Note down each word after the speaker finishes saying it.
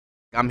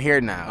I'm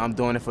here now. I'm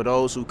doing it for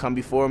those who come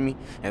before me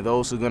and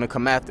those who are going to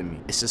come after me.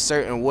 It's a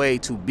certain way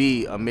to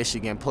be a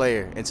Michigan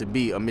player and to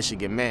be a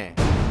Michigan man.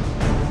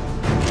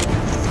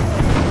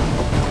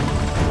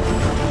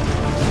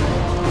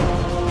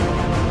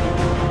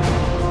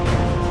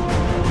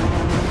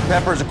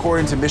 Peppers,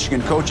 according to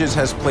Michigan coaches,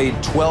 has played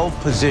 12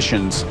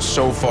 positions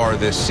so far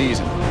this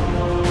season.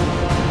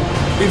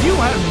 If you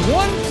had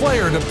one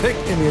player to pick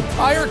in the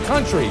entire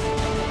country,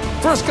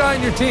 first guy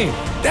on your team,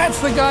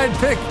 that's the guy I'd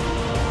pick.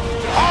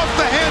 Off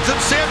the hands of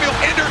Samuel,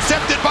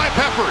 intercepted by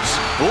Peppers.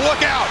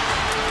 Look out.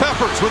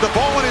 Peppers with the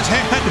ball in his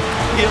hand.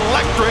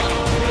 Electric.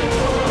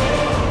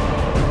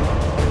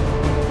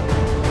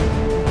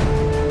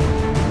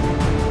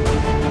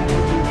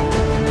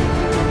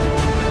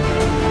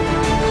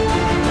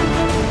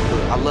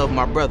 I love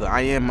my brother.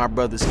 I am my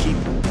brother's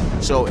keeper.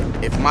 So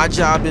if my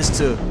job is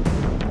to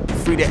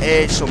free the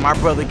edge so my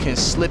brother can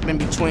slip in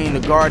between the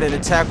guard and the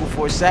tackle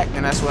for a sack,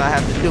 then that's what I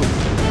have to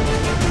do.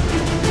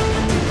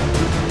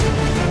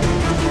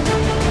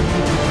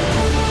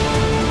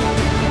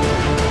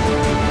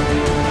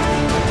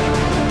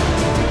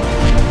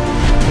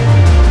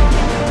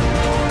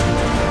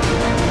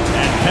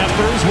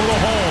 Peppers with a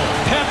hole.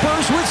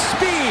 Peppers with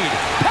speed.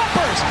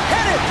 Peppers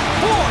headed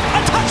for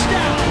a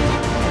touchdown.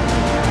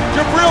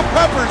 Jabrill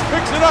Peppers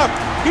picks it up.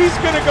 He's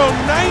going to go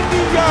 90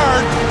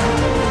 yards.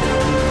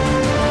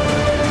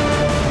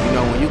 You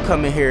know, when you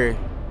come in here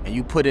and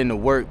you put in the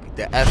work,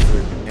 the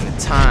effort, and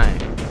the time,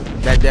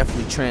 that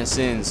definitely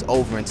transcends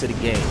over into the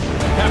game.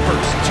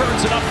 Peppers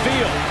turns it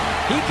upfield.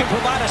 He can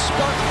provide a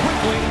spark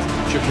quickly.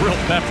 Jabrill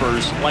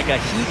Peppers like a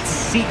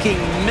heat-seeking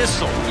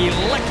missile.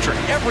 Electric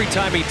every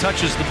time he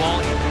touches the ball.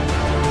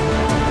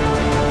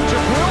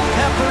 Jabrill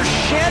Peppers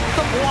shed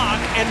the block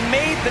and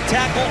made the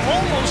tackle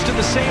almost in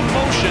the same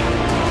motion.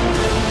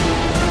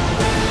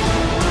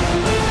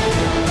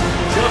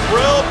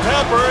 Jabrill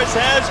Peppers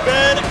has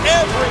been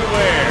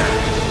everywhere.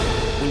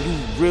 When you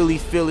really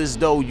feel as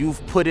though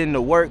you've put in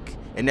the work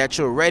and that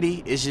you're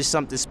ready, it's just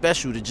something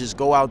special to just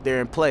go out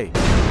there and play.